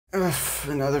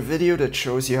Another video that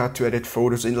shows you how to edit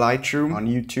photos in Lightroom on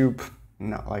YouTube.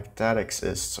 Not like that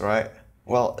exists, right?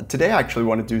 Well, today I actually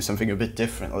want to do something a bit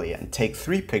differently and take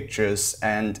 3 pictures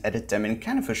and edit them in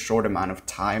kind of a short amount of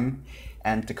time.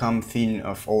 And the common theme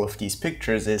of all of these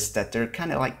pictures is that they're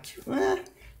kind of like,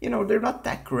 they're not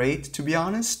that great, to be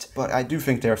honest, but I do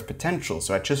think they have potential,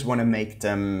 so I just want to make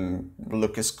them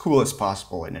look as cool as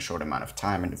possible in a short amount of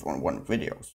time in one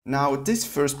video. Now, this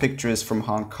first picture is from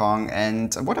Hong Kong,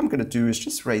 and what I'm going to do is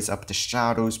just raise up the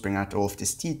shadows, bring out all of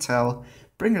this detail,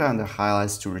 bring down the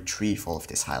highlights to retrieve all of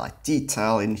this highlight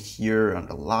detail in here on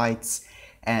the lights.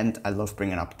 And I love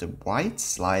bringing up the white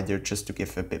slider just to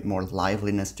give a bit more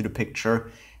liveliness to the picture.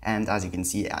 And as you can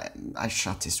see, I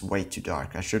shot this way too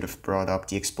dark. I should have brought up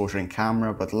the exposure in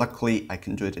camera, but luckily I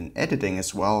can do it in editing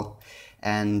as well.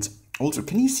 And also,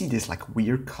 can you see this like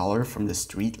weird color from the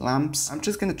street lamps? I'm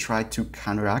just gonna try to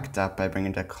counteract that by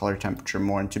bringing the color temperature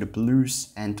more into the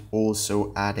blues and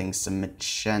also adding some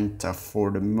magenta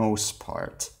for the most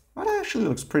part. But that actually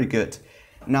looks pretty good.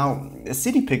 Now,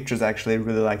 city pictures actually I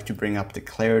really like to bring up the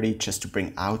clarity just to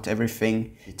bring out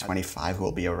everything. The 25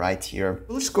 will be alright here.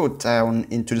 Let's go down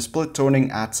into the split toning,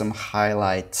 add some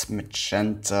highlight,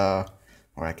 magenta,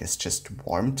 or I guess just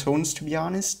warm tones to be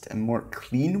honest, a more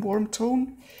clean warm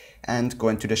tone. And go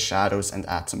into the shadows and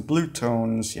add some blue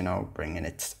tones, bringing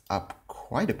it up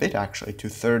quite a bit actually to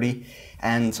 30.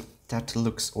 And that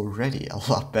looks already a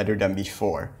lot better than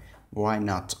before. Why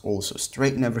not also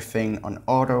straighten everything on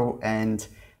auto and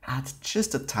add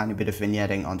just a tiny bit of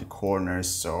vignetting on the corners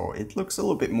so it looks a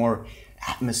little bit more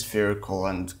atmospherical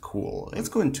and cool. Let's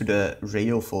go into the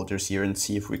rail folders here and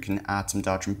see if we can add some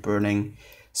dodge and burning.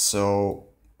 So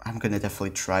I'm gonna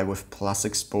definitely try with plus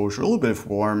exposure, a little bit of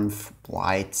warmth,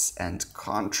 whites and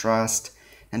contrast,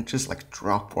 and just like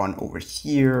drop one over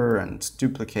here and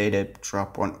duplicate it,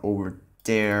 drop one over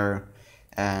there.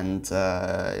 And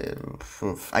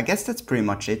I guess that's pretty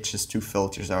much it. Just 2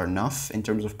 filters are enough in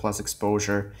terms of plus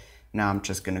exposure. Now I'm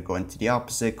just going to go into the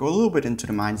opposite, go a little bit into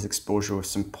the minus exposure with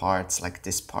some parts like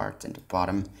this part in the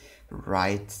bottom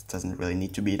right. Doesn't really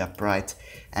need to be that bright.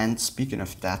 And speaking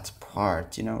of that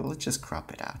part, let's just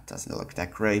crop it out. Doesn't look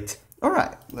that great.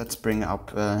 Alright, let's bring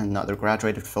up another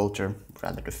graduated filter,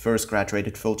 rather the first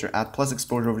graduated filter, add plus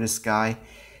exposure over this guy.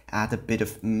 Add a bit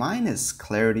of minus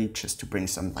clarity just to bring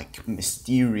some like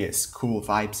mysterious cool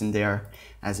vibes in there,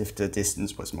 as if the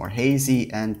distance was more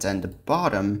hazy. And then the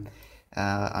bottom,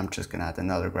 I'm just gonna add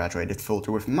another graduated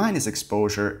filter with minus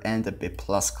exposure and a bit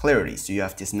plus clarity. So you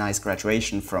have this nice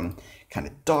graduation from kind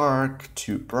of dark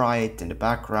to bright in the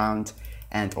background,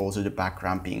 and also the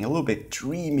background being a little bit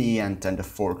dreamy and then the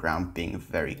foreground being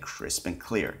very crisp and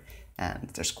clear. And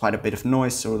there's quite a bit of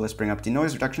noise, so let's bring up the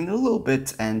noise reduction a little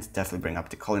bit and definitely bring up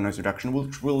the color noise reduction,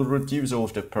 which will reduce all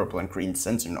of the purple and green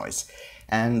sensor noise.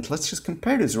 And let's just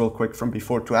compare this real quick from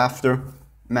before to after.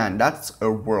 Man, that's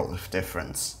a world of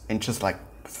difference in just like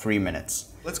 3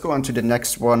 minutes. Let's go on to the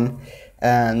next one.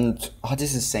 And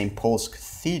this is St. Paul's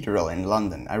Cathedral in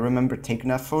London. I remember taking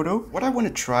that photo. What I want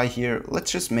to try here,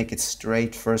 let's just make it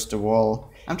straight first of all.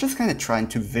 I'm just kind of trying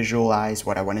to visualize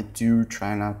what I want to do,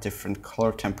 trying out different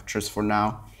color temperatures for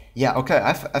now. Yeah, okay,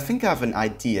 I think I have an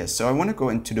idea. So I want to go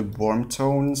into the warm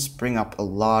tones, bring up a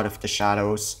lot of the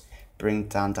shadows, bring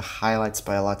down the highlights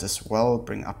by a lot as well,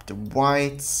 bring up the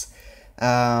whites.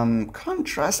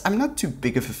 Contrast, I'm not too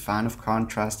big of a fan of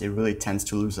contrast. It really tends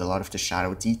to lose a lot of the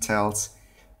shadow details.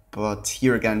 But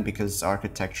here again, because it's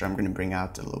architecture, I'm going to bring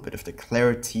out a little bit of the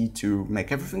clarity to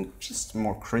make everything just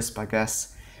more crisp, I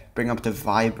guess. Bring up the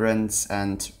vibrance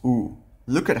and ooh,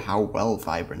 look at how well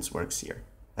vibrance works here.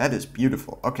 That is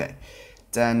beautiful. Okay,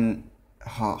 then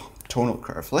tonal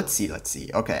curve. Let's see.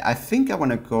 Okay, I think I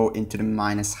want to go into the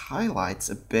minus highlights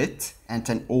a bit and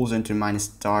then also into minus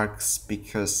darks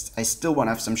because I still want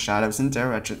to have some shadows in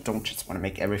there. I don't just want to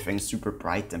make everything super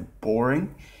bright and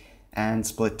boring. And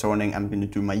split toning, I'm going to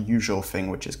do my usual thing,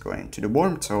 which is going to the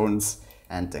warm tones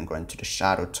and then go into the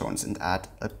shadow tones and add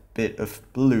a bit of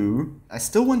blue. I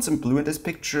still want some blue in this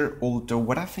picture, although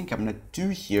what I think I'm gonna do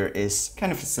here is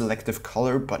kind of a selective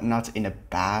color, but not in a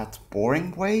bad,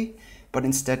 boring way, but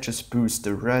instead just boost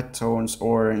the red tones,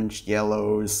 orange,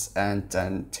 yellows, and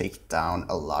then take down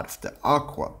a lot of the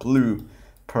aqua, blue,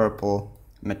 purple,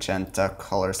 magenta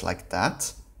colors like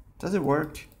that. Does it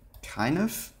work? Kind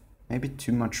of. Maybe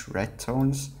too much red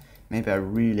tones. Maybe I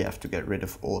really have to get rid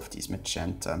of all of these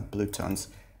magenta and blue tones.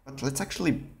 But let's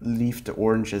actually leave the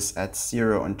oranges at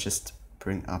 0 and just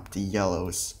bring up the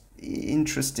yellows.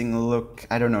 Interesting look.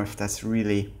 I don't know if that's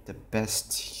really the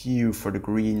best hue for the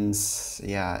greens.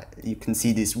 Yeah, you can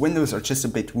see these windows are just a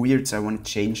bit weird, so I want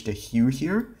to change the hue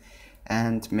here.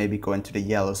 and maybe go into the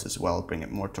yellows as well, bring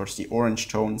it more towards the orange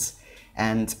tones.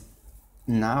 And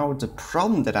now the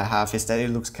problem that I have is that it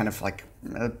looks kind of like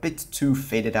a bit too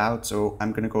faded out, so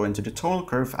I'm gonna go into the tonal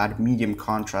curve, add medium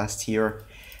contrast here,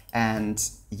 and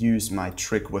use my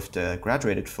trick with the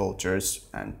graduated filters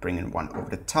and bring in one over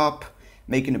the top,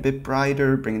 making it a bit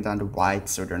brighter, bringing down the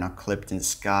whites so they're not clipped in the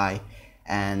sky,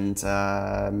 and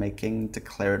making the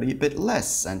clarity a bit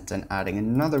less, and then adding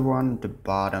another one at the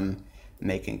bottom,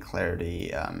 making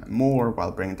clarity more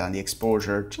while bringing down the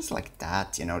exposure, just like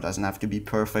that, you know, doesn't have to be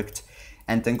perfect.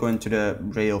 And then go into the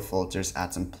rail filters,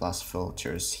 add some plus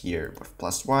filters here with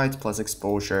plus white, plus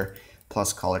exposure,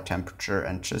 plus color temperature,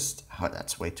 and just, oh,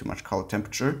 that's way too much color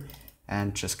temperature,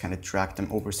 and just kind of drag them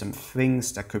over some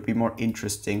things that could be more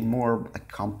interesting, more like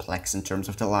complex in terms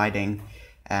of the lighting.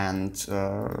 And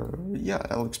yeah,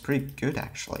 that looks pretty good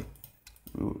actually.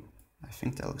 Ooh, I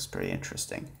think that looks pretty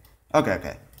interesting.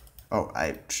 Okay. Oh,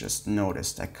 I just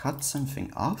noticed I cut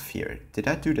something off here. Did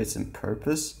I do this on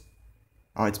purpose?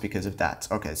 Oh, it's because of that.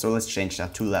 Okay, so let's change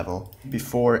that to level.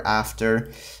 Before,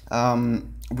 after,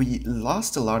 we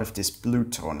lost a lot of this blue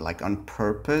tone, like on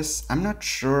purpose. I'm not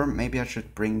sure, maybe I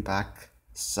should bring back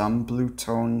some blue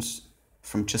tones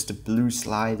from just a blue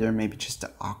slider, maybe just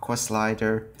the aqua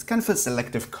slider. It's kind of a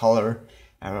selective color,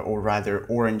 or rather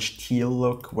orange teal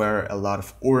look, where a lot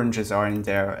of oranges are in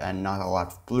there and not a lot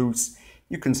of blues.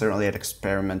 You can certainly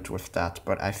experiment with that,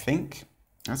 but I think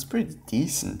that's pretty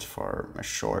decent for a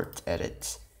short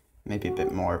edit. Maybe a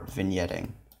bit more vignetting,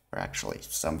 or actually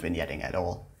some vignetting at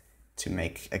all, to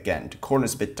make, again, the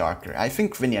corners a bit darker. I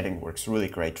think vignetting works really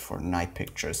great for night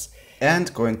pictures.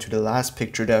 And going to the last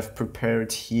picture that I've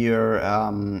prepared here,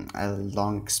 a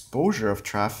long exposure of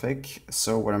traffic.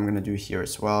 So what I'm gonna do here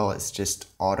as well is just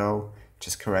auto,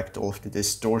 just correct all of the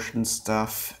distortion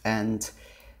stuff. And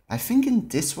I think in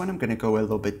this one I'm going to go a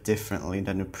little bit differently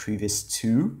than the previous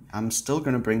two. I'm still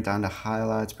going to bring down the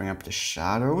highlights, bring up the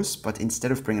shadows, but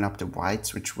instead of bringing up the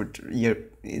whites, which would, yeah,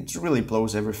 it really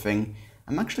blows everything,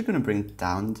 I'm actually going to bring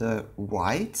down the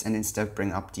whites and instead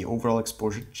bring up the overall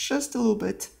exposure just a little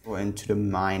bit. Go into the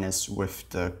minus with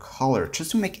the color,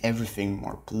 just to make everything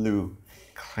more blue.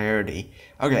 Clarity.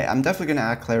 Okay, I'm definitely going to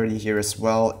add clarity here as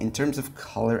well. In terms of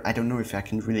color, I don't know if I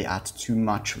can really add too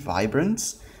much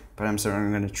vibrance, but I'm certainly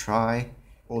going to try.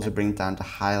 Also bring down the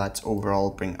highlights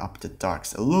overall, bring up the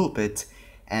darks a little bit,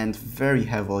 and very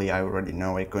heavily, I already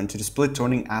know it, go into the split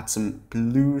toning, add some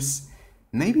blues,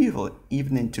 maybe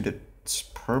even into the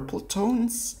purple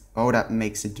tones. Oh, that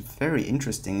makes it very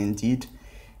interesting indeed.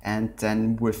 And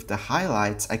then with the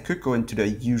highlights, I could go into the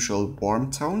usual warm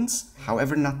tones,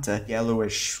 however not the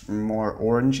yellowish, more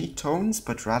orangey tones,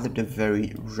 but rather the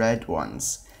very red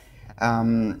ones.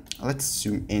 Let's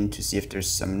zoom in to see if there's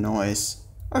some noise.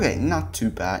 Okay, not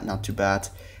too bad, but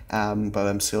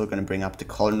I'm still going to bring up the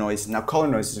color noise. Now, color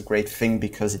noise is a great thing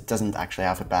because it doesn't actually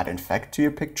have a bad effect to your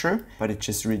picture, but it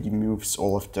just really removes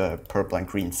all of the purple and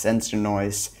green sensor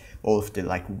noise, all of the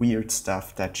like weird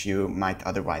stuff that you might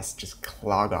otherwise just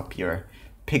clog up your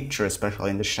picture, especially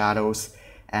in the shadows.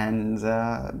 And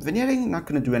vignetting, not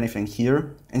going to do anything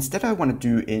here. Instead, I want to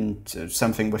do into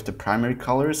something with the primary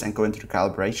colors and go into the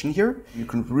calibration here. You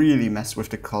can really mess with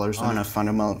the colors on a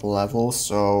fundamental level,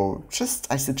 so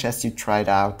I suggest you try it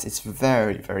out. It's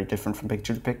very, very different from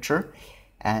picture to picture,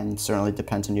 and certainly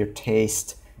depends on your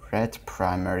taste. Red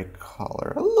primary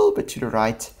color, a little bit to the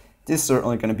right. This is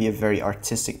certainly going to be a very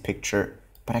artistic picture,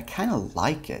 but I kind of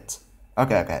like it.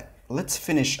 Okay, let's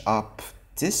finish up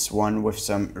this one with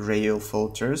some rail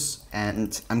filters,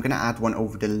 and I'm gonna add one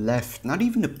over the left, not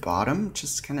even the bottom,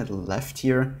 just kind of the left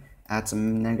here. Add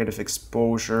some negative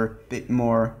exposure, a bit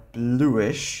more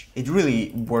bluish. It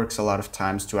really works a lot of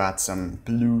times to add some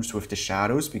blues with the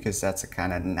shadows because that's a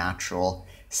kind of natural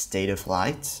state of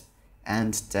light.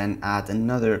 And then add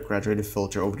another graduated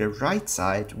filter over the right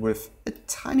side with a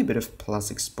tiny bit of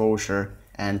plus exposure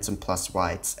and some plus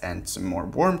whites and some more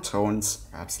warm tones,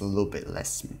 perhaps a little bit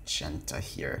less magenta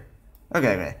here.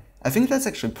 Okay, I think that's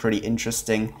actually pretty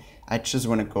interesting. I just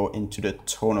want to go into the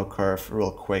tonal curve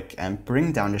real quick and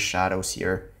bring down the shadows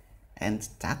here. And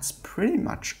that's pretty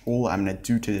much all I'm going to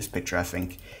do to this picture, I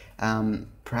think.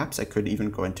 Perhaps I could even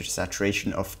go into the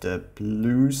saturation of the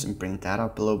blues and bring that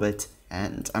up a little bit.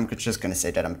 And I'm just going to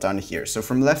say that I'm done here. So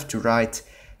from left to right,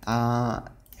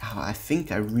 I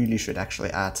think I really should actually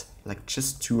add like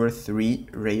just 2 or 3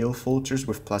 rail filters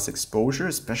with plus exposure,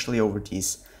 especially over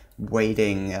these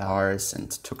waiting cars and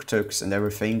tuk-tuks and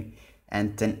everything.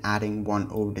 And then adding one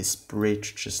over this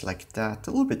bridge just like that,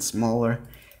 a little bit smaller.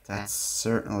 That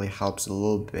certainly helps a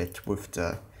little bit with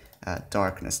the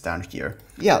darkness down here.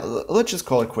 Yeah, let's just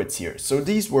call it quits here. So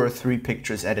these were 3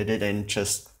 pictures edited in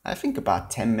just I think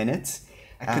about 10 minutes.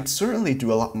 I could certainly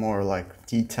do a lot more like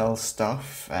detail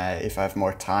stuff if I have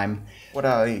more time. What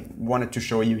I wanted to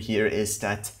show you here is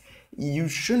that you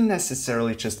shouldn't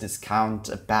necessarily just discount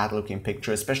a bad looking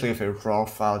picture, especially if a raw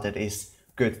file that is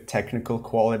good technical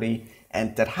quality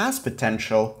and that has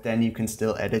potential. Then you can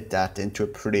still edit that into a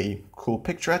pretty cool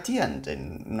picture at the end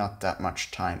in not that much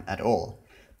time at all.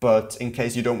 But in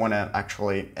case you don't want to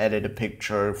actually edit a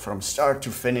picture from start to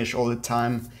finish all the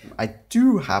time, I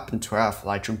do happen to have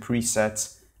Lightroom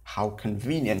presets. How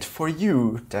convenient for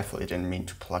you. Definitely didn't mean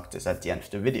to plug this at the end of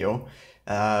the video.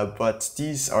 But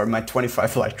these are my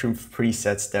 25 Lightroom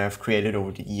presets that I've created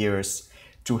over the years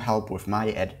to help with my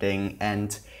editing.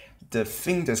 And the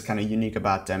thing that's kind of unique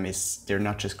about them is they're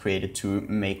not just created to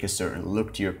make a certain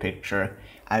look to your picture.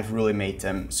 I've really made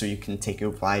them so you can take a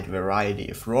wide variety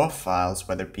of raw files,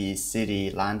 whether it be city,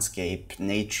 landscape,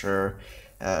 nature,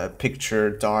 picture,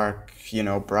 dark,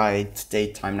 bright,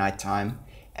 daytime, nighttime,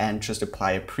 and just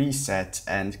apply a preset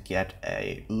and get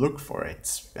a look for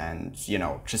it. And,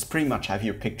 just pretty much have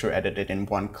your picture edited in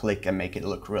one click and make it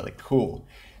look really cool.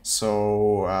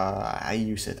 So I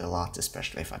use it a lot,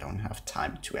 especially if I don't have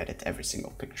time to edit every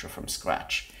single picture from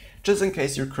scratch. Just in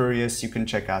case you're curious, you can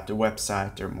check out the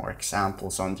website. There are more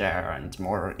examples on there and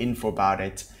more info about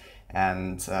it.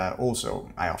 And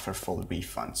also, I offer full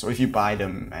refund. So if you buy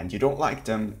them and you don't like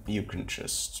them, you can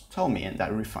just tell me and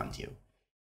I'll refund you.